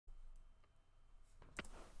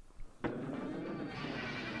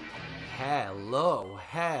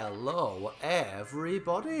Hello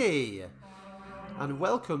everybody, and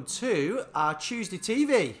welcome to our Tuesday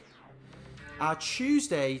TV. Our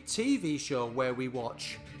Tuesday TV show where we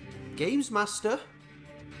watch Gamesmaster,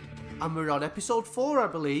 and we're on episode 4 I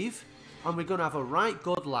believe, and we're going to have a right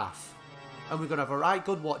good laugh, and we're going to have a right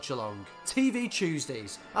good watch along. TV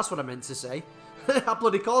Tuesdays, that's what I meant to say. I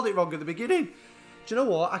bloody called it wrong at the beginning. Do you know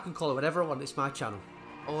what, I can call it whatever I want, it's my channel.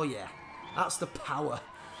 Oh yeah, that's the power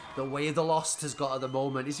the Way of the Lost has got at the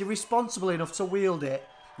moment. Is he responsible enough to wield it?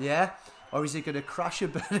 Yeah? Or is he going to crash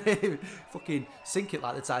and burn it? Fucking sink it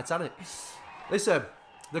like the Titanic. Listen,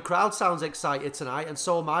 the crowd sounds excited tonight, and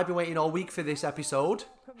so am I. I've been waiting all week for this episode.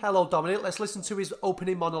 Hello, Dominic. Let's listen to his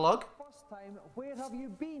opening monologue. First time, where have you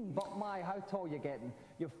been? But my, how tall you're getting.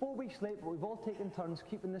 You're 4 weeks late, but we've all taken turns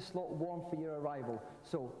keeping this slot warm for your arrival.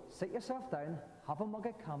 So, sit yourself down, have a mug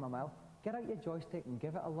of chamomile, get out your joystick and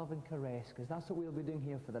give it a loving caress, because that's what we'll be doing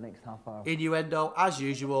here for the next half hour. Innuendo, as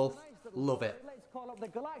usual. Love it. Let's call up the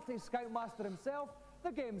Galactic Scoutmaster himself,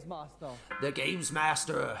 the Gamesmaster. The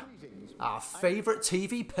Gamesmaster. Our favourite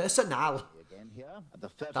TV personnel.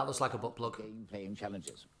 That looks like a butt plug. Game-playing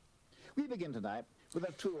challenges. We begin tonight with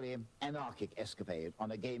a truly anarchic escapade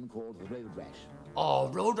on a game called Road Rash. Oh,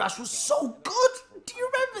 Road Rash was so good! Do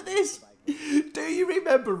you remember this? Do you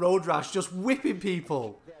remember Road Rash just whipping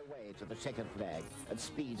people? Their way to the checkered flag at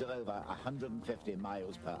speeds of over 150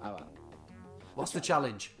 miles per hour. What's the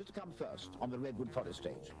challenge? To come first on the Redwood Forest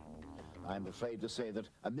stage. I'm afraid to say that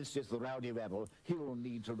amidst the rowdy rebel, he'll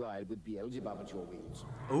need to ride with Beelzebub at your wheels.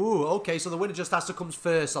 Ooh, okay, so the winner just has to come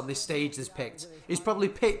first on this stage that's picked. He's probably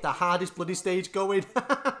picked the hardest bloody stage going.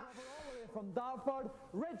 From Dartford,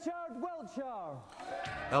 Richard Wiltshire.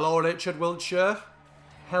 Hello, Richard Wiltshire.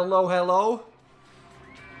 Hello, hello.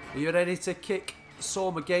 Are you ready to kick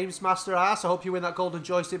Soma Gamesmaster ass? I hope you win that golden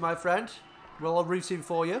joystick, my friend. We're all rooting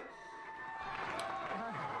for you.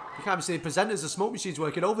 You can't be seeing presenters, the smoke machine's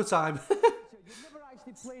working overtime. You've never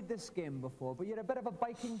actually played this game before, but you're a bit of a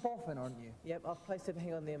biking boffin, aren't you? Yep, I've played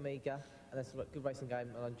everything on the Amiga, and that's a good racing game,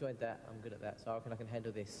 and I enjoyed that. I'm good at that, so I reckon I can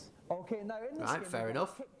handle this. Okay, now in this Right, game, fair you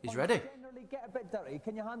enough. kick He's punch ready. Generally get a bit dirty.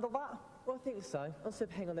 Can you handle that? Well, I think so. Also,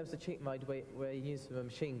 hang on, there was a cheat mode where you use a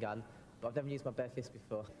machine gun, but I've never used my bare fist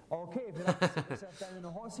before. Okay, if you'd like to sit yourself down in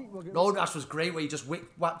a hot seat, we'll get Road Rash was great where you just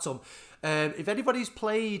whacked them. If anybody's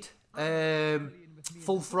played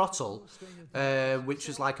Full Throttle, which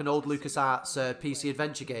is like an old LucasArts PC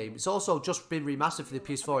adventure game. It's also just been remastered for the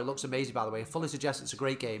PS4. It looks amazing, by the way. I fully suggest it's a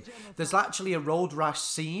great game. There's actually a Road Rash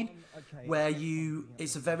scene where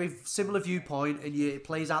it's a very similar viewpoint, and it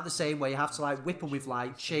plays out the same way. You have to like whip them with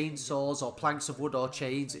like chainsaws or planks of wood or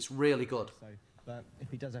chains. It's really good. But if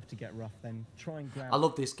he does have to get rough, then try and grab... I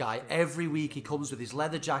love this guy. Every week he comes with his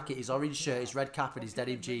leather jacket, his orange shirt, his red cap and his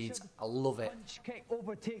denim jeans. I love it. punch, kick,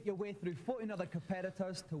 overtake your way through 14 other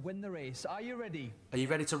competitors to win the race. Are you ready? Are you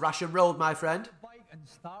ready to rash and road, my friend? Bike and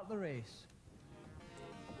start the race.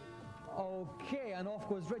 Okay, and off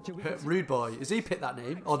goes Richard. Rude Boy. Has he picked that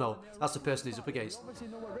name? Oh no, that's the person he's up against. Obviously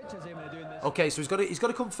know what Richard's aiming to do in this. Okay, so he's got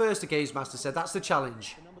to come first, the Gamesmaster said. That's the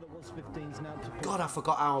challenge. God, I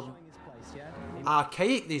forgot how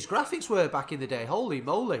archaic these graphics were back in the day. Holy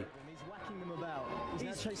moly.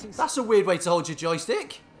 That's a weird way to hold your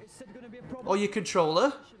joystick. Or your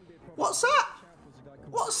controller. What's that?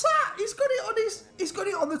 What's that? He's got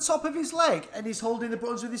it on the top of his leg and he's holding the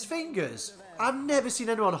buttons with his fingers. I've never seen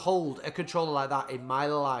anyone hold a controller like that in my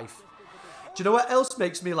life. Do you know what else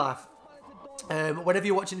makes me laugh? Whenever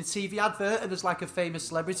you're watching a TV advert and there's like a famous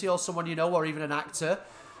celebrity or someone you know, or even an actor,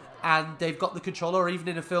 and they've got the controller, or even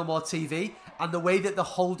in a film or TV, and the way that they're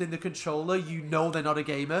holding the controller, you know they're not a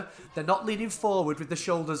gamer. They're not leaning forward with the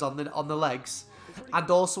shoulders on the legs,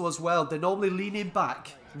 and also as well, they're normally leaning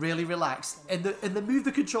back, really relaxed, and they move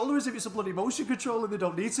the controller as if it's a bloody motion controller. They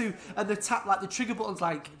don't need to, and they tap like the trigger buttons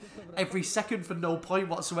like every second for no point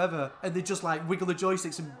whatsoever, and they just like wiggle the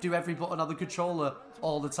joysticks and do every button on the controller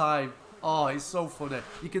all the time. Oh, it's so funny.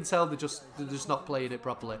 You can tell they're just not playing it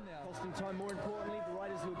properly.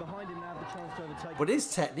 But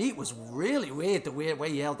his technique was really weird, the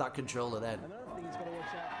way he held that controller then.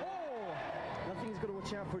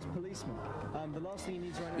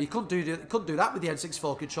 You couldn't do that with the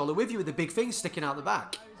N64 controller with you, with the big thing sticking out the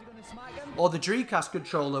back. Or the Dreamcast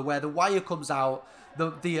controller where the wire comes out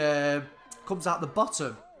comes out the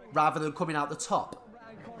bottom rather than coming out the top.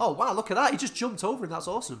 Oh wow, look at that. He just jumped over and that's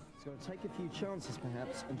awesome. He's got to take a few chances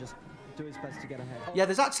perhaps and just do his best to get ahead. Yeah,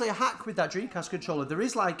 there's actually a hack with that Dreamcast controller. There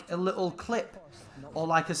is like a little clip or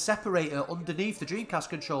like a separator underneath the Dreamcast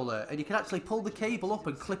controller, and you can actually pull the cable up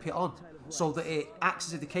and clip it on so that it acts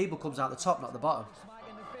as if the cable comes out the top, not the bottom.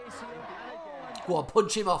 Go on,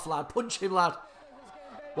 punch him off, lad. Punch him, lad.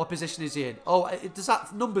 What position is he in? Oh, does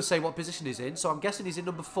that number say what position he's in? So I'm guessing he's in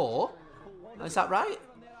number 4. Is that right?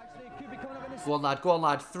 Go on, lad. Go on,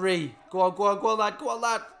 lad. 3. Go on, go on, go on, lad. Go on,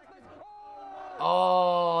 lad.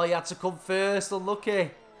 Oh, he had to come first.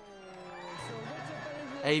 Unlucky.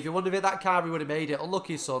 Hey, if you wouldn't have hit that car, he would have made it.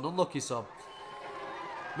 Unlucky, son. Unlucky, son.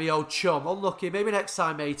 Me old chum. Unlucky. Maybe next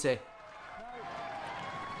time, matey.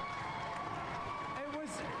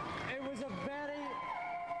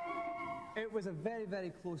 It was a very,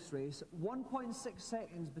 very close race. 1.6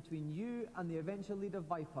 seconds between you and the eventual leader,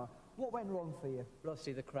 Viper. What went wrong for you?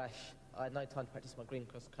 Obviously, the crash. I had no time to practice my green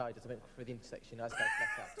cross code as I went through the intersection. I was flat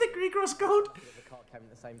out. The green cross code. The car came at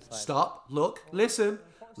the same time. Stop. Look. Listen.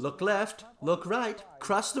 Look left. Look right.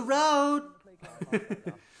 Cross the road.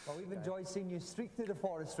 Well, we've enjoyed seeing you streak through the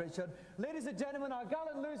forest, Richard. Ladies and gentlemen, our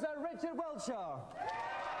gallant loser, Richard Wiltshire.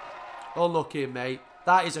 Unlucky, mate.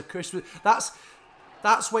 That is a Christmas...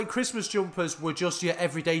 That's when Christmas jumpers were just your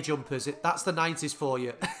everyday jumpers. That's the 90s for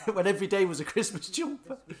you. When every day was a Christmas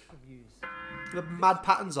jumper. The mad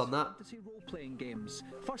patterns on that. Role-playing games.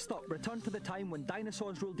 First up, return to the time when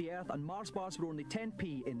dinosaurs ruled the earth and Mars bars were only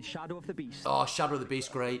 10p in Shadow of the Beast. Oh, Shadow of the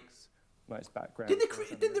Beast, great. Nice background.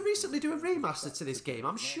 Didn't they recently do a remaster to this game?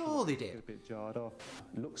 I'm sure they did. A bit jarred off.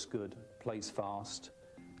 Looks good, plays fast,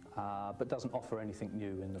 but doesn't offer anything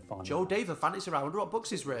new in the final. Joe Dave, a fantasy round. I wonder what books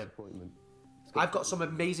he's written. I've got some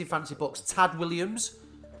amazing fantasy books. Tad Williams,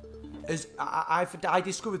 I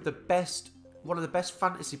discovered one of the best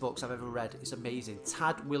fantasy books I've ever read. It's amazing.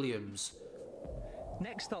 Tad Williams.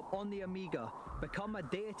 Next up on the Amiga, become a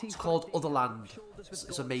deity. It's called Otherland.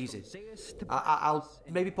 It's amazing. I'll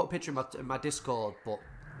maybe put a picture in my Discord, but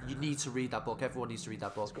you need to read that book. Everyone needs to read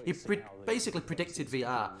that book. It basically predicted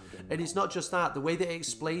VR, and it's not just that. The way that it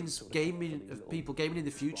explains gaming, of people gaming in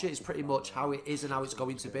the future, is pretty much how it is and how it's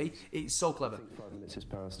going to be. It's so clever. 5 minutes is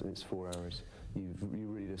past and it's 4 hours. You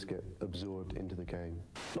really just get absorbed into the game.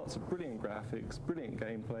 Lots of brilliant graphics, brilliant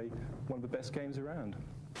gameplay. One of the best games around.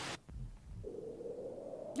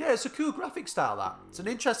 Yeah, it's a cool graphic style, that. It's an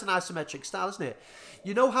interesting isometric style, isn't it?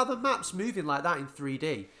 You know how the map's moving like that in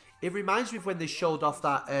 3D? It reminds me of when they showed off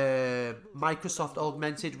that Microsoft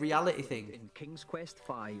augmented reality thing. In King's Quest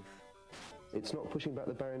V. It's not pushing back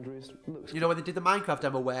the boundaries. Looks you know when they did the Minecraft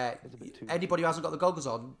demo where anybody who hasn't got the goggles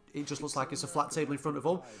on, it just looks like it's a flat table in front of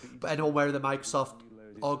them. But anyone wearing the Microsoft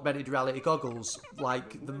augmented reality goggles,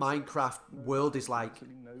 like the Minecraft world is like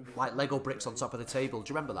Lego bricks on top of the table.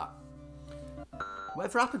 Do you remember that?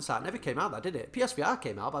 Whatever happened to that? It never came out, that did it? PSVR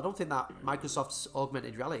came out, but I don't think that Microsoft's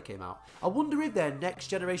augmented reality came out. I wonder if their next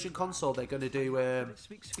generation console they're going to do. This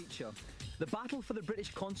week's feature, the battle for the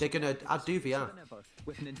British console. They're going to do VR.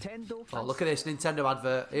 With Nintendo. Oh, look at this Nintendo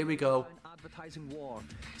advert. Here we go. Advertising war.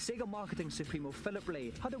 Sega marketing supremo Philip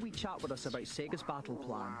Ray had a wee chat with us about Sega's battle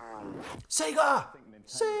plan. Sega.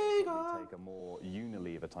 Sega take a more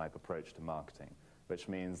Unilever type approach to marketing, which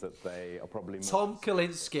means that they are probably more... Tom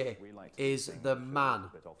Kalinske is the man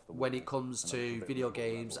when it comes to video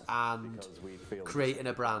games and creating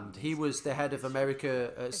a brand. He was the head of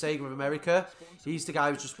America, Sega of America. He's the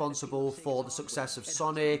guy who's responsible for the success of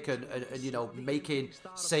Sonic and you know, making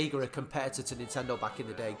Sega a competitor to Nintendo back in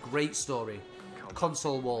the day. Great story.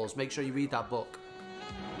 Console Wars. Make sure you read that book.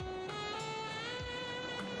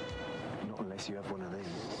 not unless you have one of these.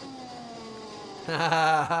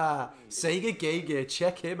 Sega Game Gear,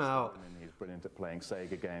 check him out. He's brilliant at playing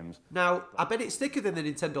Sega games. Now, I bet it's thicker than the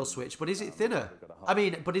Nintendo Switch, but is it thinner? I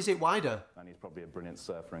mean, but is it wider? And he's probably a brilliant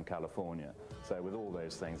surfer in California. So with all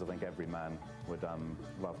those things, I think every man would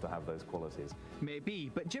love to have those qualities.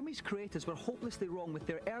 Maybe, but Jimmy's creators were hopelessly wrong with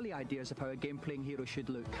their early ideas of how a game-playing hero should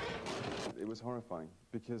look. It was horrifying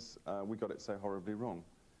because we got it so horribly wrong.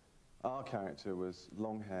 Our character was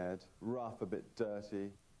long-haired, rough, a bit dirty,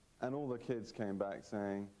 and all the kids came back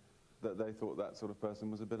saying that they thought that sort of person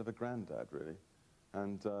was a bit of a granddad, really.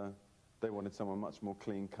 And they wanted someone much more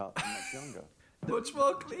clean-cut and much younger. Much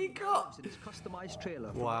more clean-cut. It is customized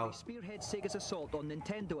trailer. Wow. Spearhead Sega's assault on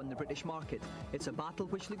Nintendo and the British market. It's a battle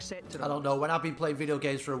which looks set to... I don't know. When I've been playing video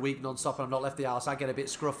games for a week non-stop and I've not left the house, I get a bit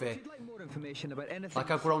scruffy. If you'd like more information about anything... Like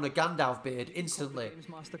I've grown a Gandalf beard instantly.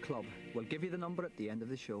 Gamesmaster Club. We'll give you the number at the end of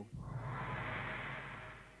the show.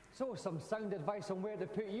 So, some sound advice on where to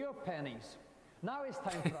put your pennies. Now it's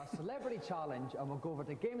time for our celebrity challenge, and we'll go over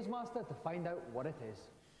to Gamesmaster to find out what it is.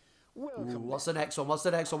 Welcome. Ooh, what's the next one? What's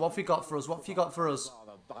the next one? What have you got for us? What have you got for us?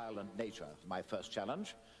 Rather violent nature of my first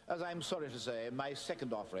challenge, as I'm sorry to say, my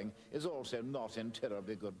second offering is also not in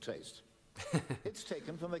terribly good taste. It's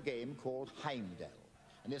taken from a game called Heimdall,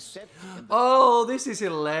 and is set in the... Oh, this is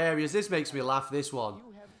hilarious. This makes me laugh, this one.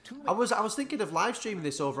 I was thinking of live streaming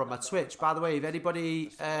this over on my Twitch. By the way, if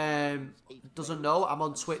anybody doesn't know, I'm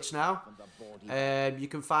on Twitch now. You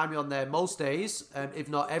can find me on there most days, if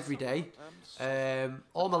not every day.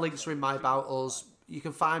 All my links are in my About Us. You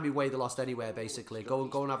can find me Way the Lost anywhere, basically. Go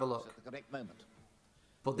and have a look.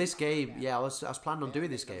 But this game, yeah, I was planning on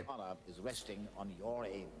doing this game. Is resting on your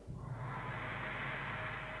aim.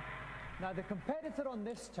 Now, the competitor on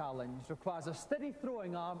this challenge requires a steady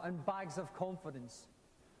throwing arm and bags of confidence.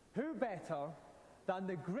 Who better than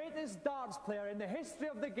the greatest darts player in the history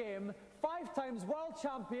of the game, 5 times world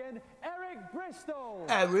champion, Eric Bristow?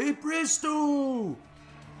 Eric Bristow! Do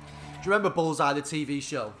you remember Bullseye, the TV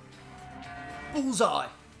show? Bullseye!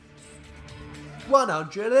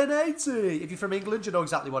 180! If you're from England, you know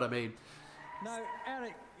exactly what I mean. Now,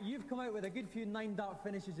 Eric, you've come out with a good few 9-dart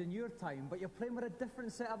finishes in your time, but you're playing with a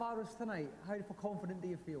different set of arrows tonight. How confident do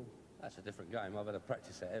you feel? That's a different game. I've had a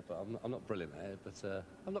practice at it, but I'm not brilliant at it. But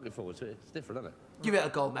I'm looking forward to it. It's different, isn't it? Give it a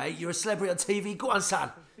go, mate. You're a celebrity on TV. Go on,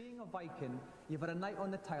 son. Being a Viking, you've had a night on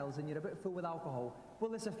the tiles and you're a bit full with alcohol. Will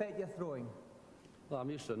this affect your throwing? Well, I'm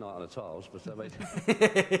used to a night on the tiles, but I mean,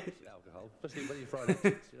 alcohol, especially when you're throwing it.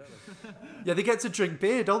 You know? Yeah, they get to drink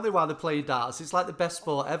beer, don't they, while they're playing darts? It's like the best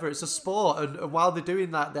sport ever. It's a sport, and while they're doing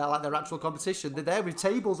that, they're like their actual competition. They're there with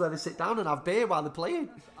tables where they sit down and have beer while they're playing.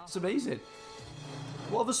 It's amazing.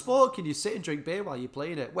 What other sport can you sit and drink beer while you're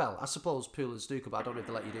playing it? Well, I suppose pool and snooker, but I don't know if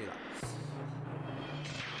they let you do that.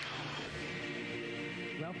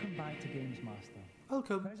 Welcome back to Gamesmaster.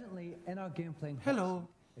 Welcome. Presently in our game playing Hello.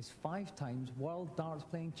 Is 5 times world darts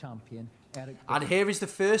playing champion Eric. And here is the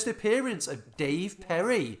first appearance of Dave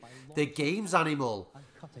Perry, the games animal.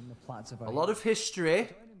 A lot of history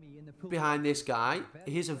behind this guy.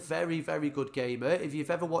 He's a very, very good gamer. If you've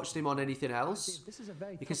ever watched him on anything else,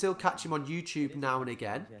 you can still catch him on YouTube now and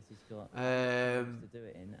again.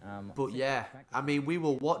 But yeah, I mean, we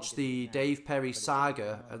will watch the Dave Perry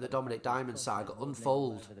saga and the Dominic Diamond saga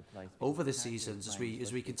unfold over the seasons as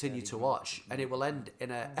we continue to watch, and it will end in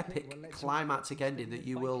an epic climactic ending that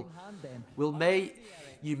you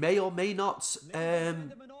may or may not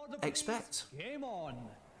expect. Game on.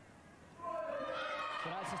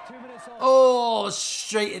 Oh,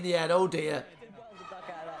 straight in the head. Oh dear.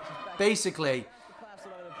 Basically,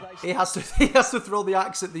 he has to throw the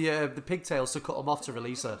axe at the pigtails to cut him off to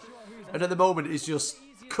release her, and at the moment he's just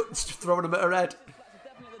throwing them at her head.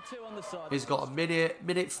 He's got a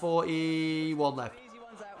minute 41 left. Easy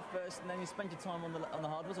ones out first, and then you spend your time on the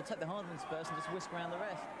hard ones, or take the hard ones first and just whisk around the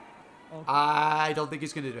rest. Okay. I don't think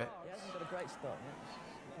he's going to do it. He hasn't got a great start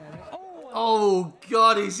yet. Oh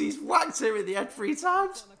God, he's whacked her in the head 3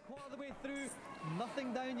 times.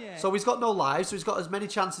 Nothing down yet. So he's got no lives, so he's got as many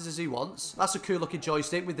chances as he wants. That's a cool looking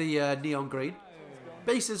joystick with the neon green.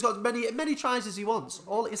 Basically, he's got many tries as he wants.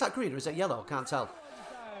 Is that green or is that yellow? Can't tell.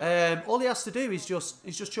 All he has to do is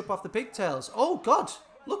just chop off the pigtails. Oh God,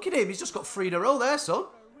 look at him. He's just got 3 in a row there, son.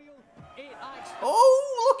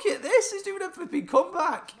 Oh, look at this. He's doing a flipping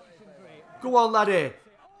comeback. Go on, laddie.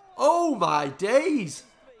 Oh my days.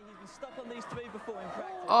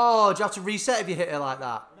 Oh, do you have to reset if you hit it like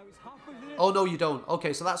that? Oh, no, you don't.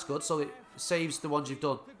 Okay, so that's good. So it saves the ones you've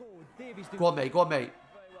done. Go on, mate. Go on, mate.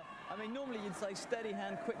 I mean, normally you'd say steady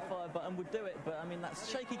hand, quick fire button would do it, but I mean, that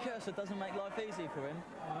shaky cursor doesn't make life easy for him.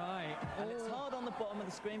 Right. And it's hard on the bottom of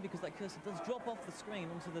the screen because that cursor does drop off the screen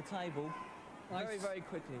onto the table very, very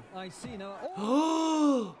quickly. I see now.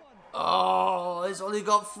 Oh, he's only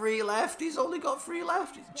got 3 left. He's only got 3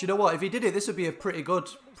 left. Do you know what? If he did it, this would be a pretty good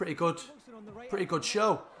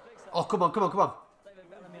show. Oh, come on. David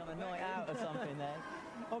Bellamy on a night out or something there.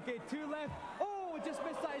 Okay, 2 left. Oh, just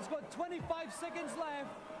missed that. He's got 25 seconds left.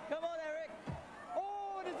 Come on, Eric.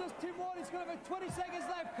 Oh, there's just 2 more. He's got about 20 seconds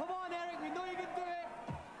left. Come on, Eric. We know you can do it.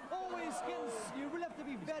 Oh, his skills. You really have to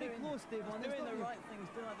be very close, Dave. He's doing the right thing. He's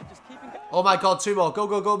doing like just keeping going. Oh my God, 2 more.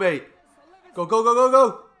 Go, mate. Go. Go.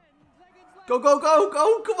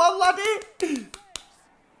 Come on, laddie.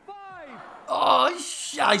 5. Oh,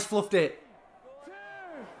 he's fluffed it. 2,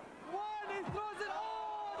 1. He throws it.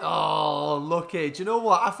 Oh, look it. Do you know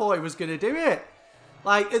what? I thought he was going to do it.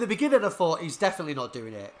 Like, at the beginning, I thought he's definitely not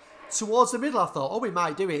doing it. Towards the middle, I thought, oh, he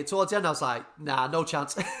might do it. Towards the end, I was like, nah, no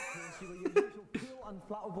chance. Your usual cool,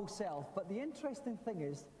 unflappable self. But the interesting thing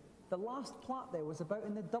is, the last plat there was about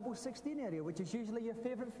in the double 16 area, which is usually your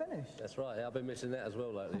favourite finish. That's right. I've been missing that as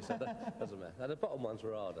well lately, so that doesn't matter. Now, the bottom ones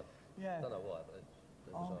were harder. Yeah. I don't know why, but it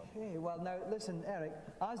was hard. Okay, well now listen, Eric,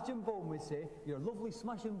 as Jim Bolton would say, you're a lovely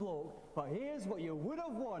smashing bloke, but here's what you would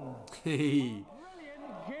have won. Brilliant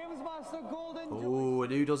Gamesmaster Golden Joy. Oh,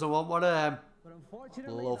 and who doesn't want one of them? But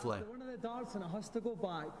unfortunately, Lovely. after one of the darts and it has to go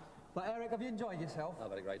back, But Eric, have you enjoyed yourself?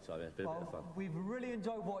 I've had a great time. It's been a bit of fun. We've really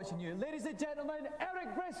enjoyed watching you. Ladies and gentlemen,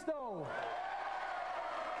 Eric Bristol!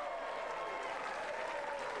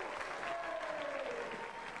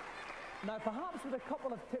 Now, perhaps with a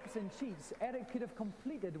couple of tips and cheats, Eric could have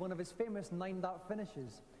completed one of his famous 9-dart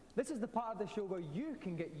finishes. This is the part of the show where you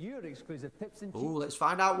can get your exclusive tips and cheats. Ooh, let's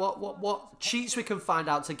find out what cheats we can find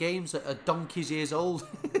out to games that are donkey's years old.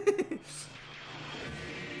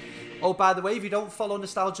 Oh, by the way, if you don't follow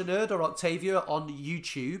Nostalgia Nerd or Octavia on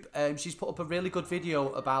YouTube, she's put up a really good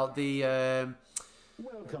video about the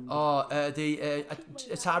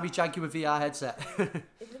Atari Jaguar VR headset.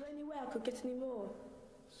 Is there any way I could get any more?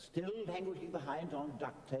 Still languishing behind on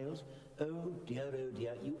DuckTales? Oh dear,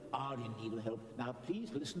 you are in need of help. Now please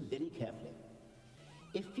listen very carefully.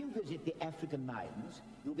 If you visit the African mines,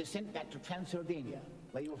 you'll be sent back to Transylvania,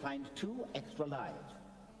 where you'll find 2 extra lives.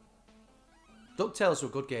 DuckTales were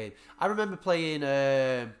a good game. I remember playing,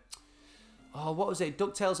 what was it?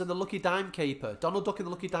 DuckTales and the Lucky Dime Caper. Donald Duck and the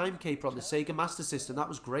Lucky Dime Caper on the Sega Master System. That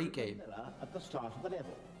was a great game. At the start of the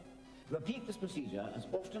level. Repeat this procedure as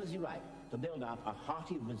often as you like to build up a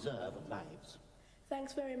hearty reserve of lives.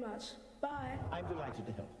 Thanks very much. Bye. I'm delighted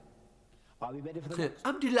to help. Are we ready for the next?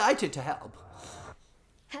 I'm delighted to help.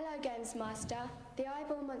 Hello, Gamesmaster. The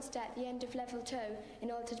eyeball monster at the end of level 2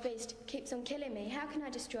 in Altered Beast keeps on killing me. How can I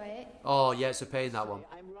destroy it? Oh, yeah, it's a pain, that one.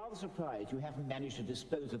 I'm rather surprised you haven't managed to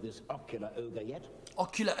dispose of this ocular ogre yet.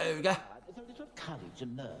 Ocular ogre? There's a little courage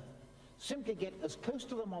and nerve. Simply get as close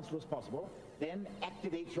to the monster as possible, then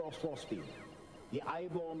activate your force field. The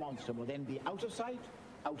eyeball monster will then be out of sight,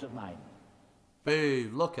 out of mind.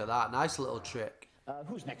 Boom, look at that. Nice little trick.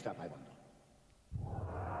 Who's next up, I wonder?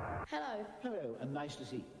 Hello. Hello, and nice to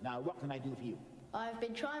see you. Now, what can I do for you? I've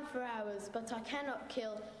been trying for hours, but I cannot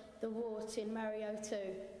kill the wart in Mario 2.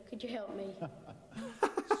 Could you help me?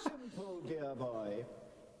 Simple, dear boy.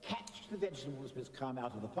 Catch the vegetables which come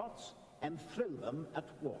out of the pots and throw them at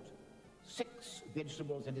Wart. 6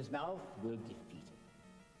 vegetables in his mouth will defeat him.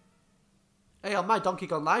 Hey, on my Donkey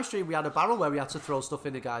Kong livestream, we had a barrel where we had to throw stuff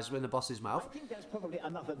in the boss's mouth. I think that's probably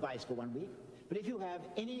enough advice for 1 week. But if you have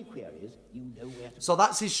any queries, you know where to... So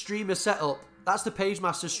that's his streamer setup. That's the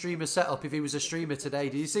Pagemaster streamer setup if he was a streamer today.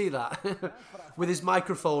 Do you see that? With his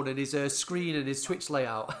microphone and his screen and his Twitch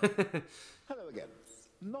layout. Hello again.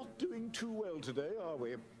 Not doing too well today, are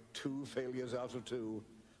we? 2 failures out of 2.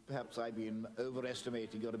 Perhaps I've been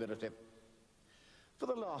overestimating your ability. For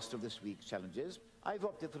the last of this week's challenges, I've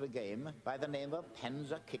opted for a game by the name of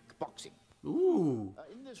Panzer Kickboxing. Ooh.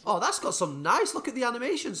 Oh, that's got some nice... Look at the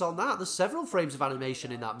animations on that. There's several frames of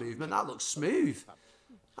animation in that movement. That looks smooth.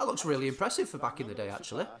 That looks really impressive for back in the day,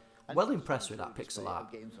 actually. Well impressed with that pixel art.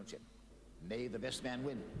 May the best man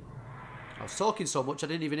win. I was talking so much I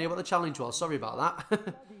didn't even hear what the challenge was. Sorry about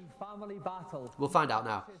that. Family battle. We'll find out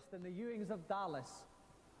now. In the Ewings of Dallas.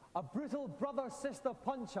 A brutal brother-sister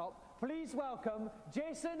punch-up. Please welcome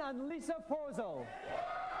Jason and Lisa Porzel.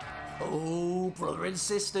 Oh, brother and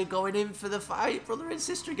sister going in for the fight. Brother and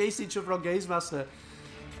sister against each other on Gamesmaster.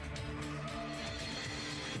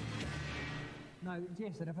 Now,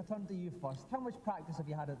 Jason, if I turn to you first, how much practice have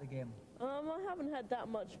you had at the game? I haven't had that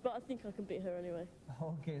much, but I think I can beat her anyway.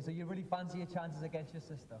 Okay, so you really fancy your chances against your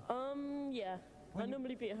sister? Yeah. I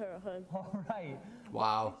normally beat her at home. All right.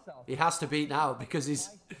 Wow. He has to beat now because he's...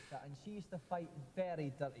 And she used to fight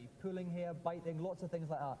very dirty, pulling hair, biting, lots of things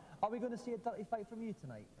like that. Are we going to see a dirty fight from you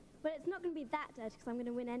tonight? Well, it's not going to be that dirty because I'm going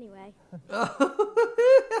to win anyway.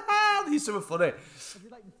 These two are funny. Would you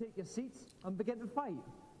like to take your seats and begin to fight?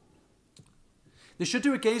 They should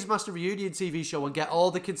do a Gamesmaster reunion TV show and get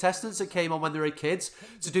all the contestants that came on when they were kids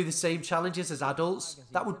to do the same challenges as adults.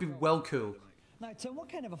 That would be well cool. Now, Tim, what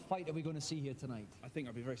kind of a fight are we going to see here tonight? I think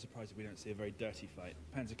I'd be very surprised if we don't see a very dirty fight.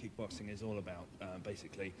 Panzer Kickboxing is all about,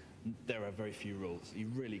 basically, there are very few rules. You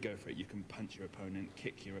really go for it. You can punch your opponent,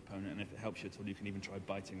 kick your opponent, and if it helps you at all, you can even try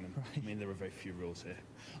biting them. Right. I mean, there are very few rules here.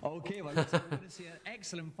 Okay, well, we're going to see an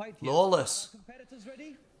excellent fight here. Lawless. Competitors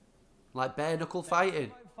ready? Like bare knuckle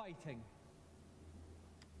fighting.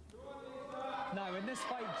 Now, in this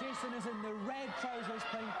fight, Jason is in the red trousers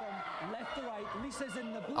playing from left to right. Lisa's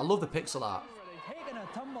in the blue. I love the pixel art. Taking a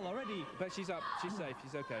tumble already. But she's up. She's safe.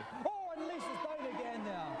 She's okay. Oh, and Lisa's down again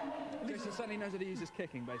there. Jason certainly knows how to use his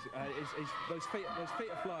kicking, basically. Those feet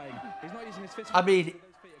are flying. He's not using his fist. I mean,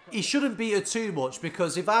 he shouldn't beat her too much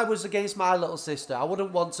because if I was against my little sister, I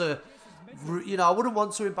wouldn't want to, you know, I wouldn't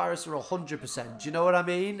want to embarrass her 100%. Do you know what I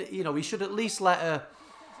mean? You know, he should at least let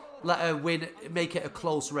her win, make it a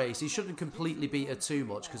close race. He shouldn't completely beat her too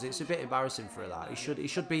much because it's a bit embarrassing for her. That he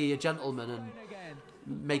should be a gentleman and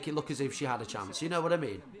make it look as if she had a chance. You know what I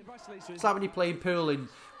mean? It's like when you're playing pool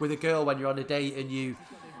with a girl when you're on a date and you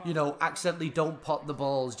you know, accidentally don't pop the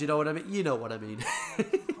balls. Do you know what I mean? You know what I mean.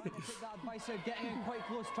 Getting in quite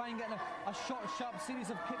close, trying getting a short, sharp series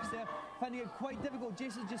of kicks there, finding it quite difficult.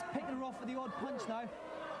 Jason's just picking her off with the odd punch now.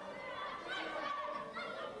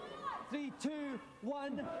 3, 2,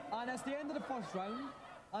 1, and it's the end of the first round,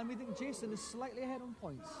 and we think Jason is slightly ahead on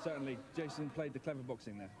points. Certainly, Jason played the clever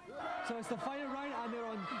boxing there. So it's the final round, and they're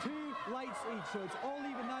on 2 lights each, so it's all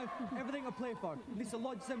even now, everything to play for. Lisa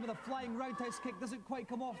lodges in with a flying roundhouse kick, doesn't quite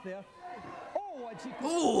come off there. Oh, and she...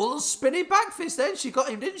 Oh, spinning back fist then, she got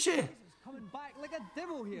him, didn't she? Coming back like a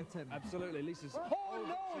devil here, Tim. Absolutely, Lisa's... Oh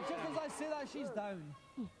no, just as I say that, she's down.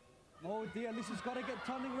 Oh dear, Lisa's got to get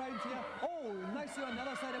turning round here. Oh, nicely on the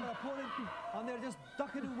other side of her opponent. And they're just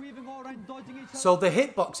ducking and weaving all around, dodging each other. So the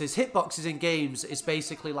hitboxes in games is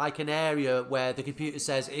basically like an area where the computer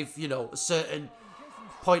says if, you know, a certain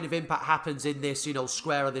point of impact happens in this, you know,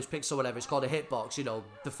 square or this pixel or whatever, it's called a hitbox, you know,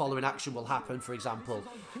 the following action will happen, for example.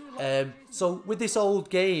 So with this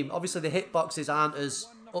old game, obviously the hitboxes aren't as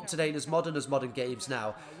up to date as modern games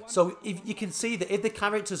now. So if you can see that if the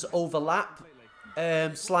characters overlap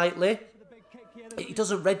slightly, it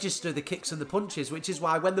doesn't register the kicks and the punches, which is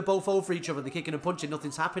why when they're both over each other, they're kicking and punching,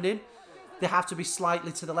 nothing's happening. They have to be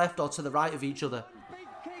slightly to the left or to the right of each other.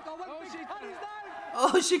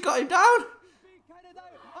 Oh, she got him down.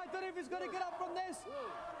 I don't know if he's going to get up from this.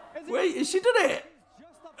 Wait, has she done it?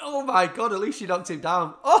 Oh my god, at least she knocked him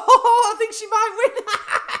down. Oh, I think she might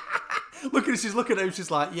win. Look at her, she's looking at him,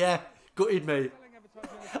 she's like, yeah, gutted, mate.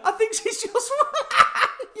 I think she's just won.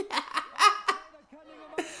 Yeah.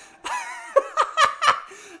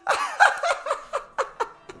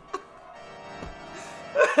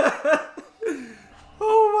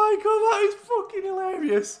 Oh my god, that is fucking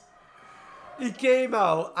hilarious. He came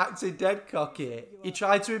out acting dead cocky. He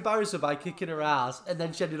tried to embarrass her by kicking her ass, and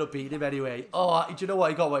then she ended up beating him anyway. Oh, do you know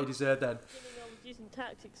what? He got what he deserved then. I was using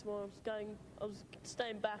tactics more. I was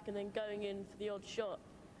staying back and then going in for the odd shot,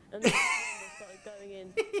 and then I started going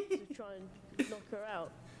in to try and knock her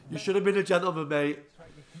out. You should have been a gentleman, mate.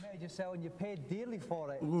 You committed yourself and you paid dearly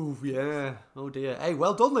for it. Ooh, yeah. Oh dear. Hey,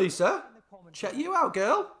 well done, Lisa. Check you out,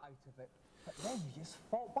 girl. But then you just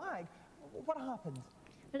fought back. What happened?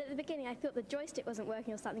 Well, at the beginning, I thought the joystick wasn't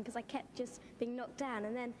working or something because I kept just being knocked down,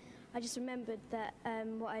 and then I just remembered that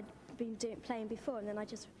what I'd been playing before, and then I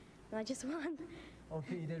just won.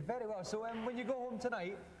 Okay, you did very well. So when you go home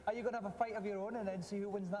tonight, are you going to have a fight of your own and then see who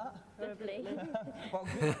wins that? Hopefully. Well,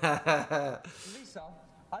 good. Lisa,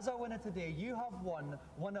 as our winner today, you have won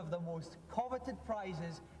one of the most coveted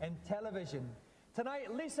prizes in television.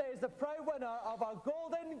 Tonight, Lisa is the proud winner of our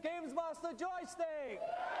Golden Gamesmaster joystick.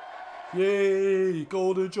 Yay,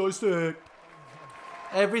 golden joystick.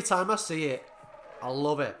 Every time I see it, I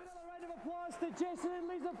love it. Another round of applause to Jason and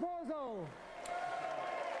Lisa Porzo.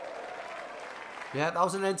 Yeah, that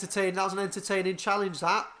was an entertaining challenge,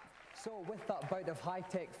 that. So with that bout of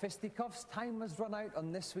high-tech fisticuffs, time has run out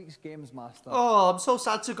on this week's Gamesmaster. Oh, I'm so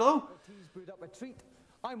sad to go. He's brewed up a treat.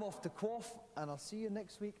 I'm off to Quaff, and I'll see you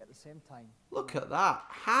next week at the same time. Look at that.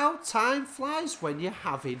 How time flies when you're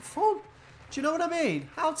having fun. Do you know what I mean?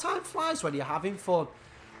 How time flies when you're having fun.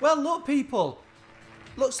 Well, look, people.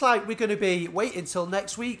 Looks like we're going to be waiting till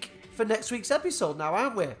next week for next week's episode now,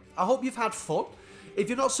 aren't we? I hope you've had fun. If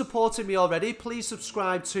you're not supporting me already, please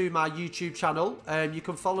subscribe to my YouTube channel. You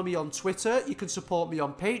can follow me on Twitter, you can support me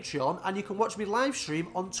on Patreon, and you can watch me live stream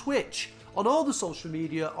on Twitch, on all the social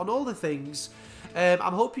media, on all the things.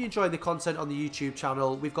 I'm hoping you enjoy the content on the YouTube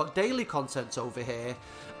channel. We've got daily content over here.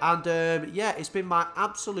 And yeah, it's been my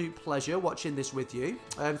absolute pleasure watching this with you.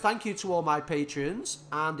 Thank you to all my patrons,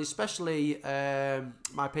 and especially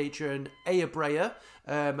my patron, Aya Breyer,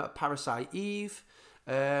 Parasite Eve.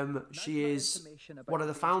 She is one of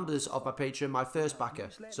the founders of my Patreon, my first backer.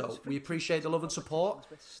 So we appreciate the love and support,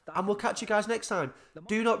 and we'll catch you guys next time.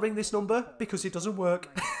 Do not ring this number because it doesn't work.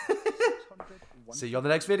 See you on the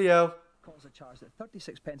next video. Calls are charged at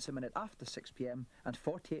 36 pence a minute after 6 p.m. and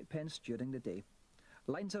 48 pence during the day.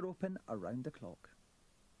 Lines are open around the clock.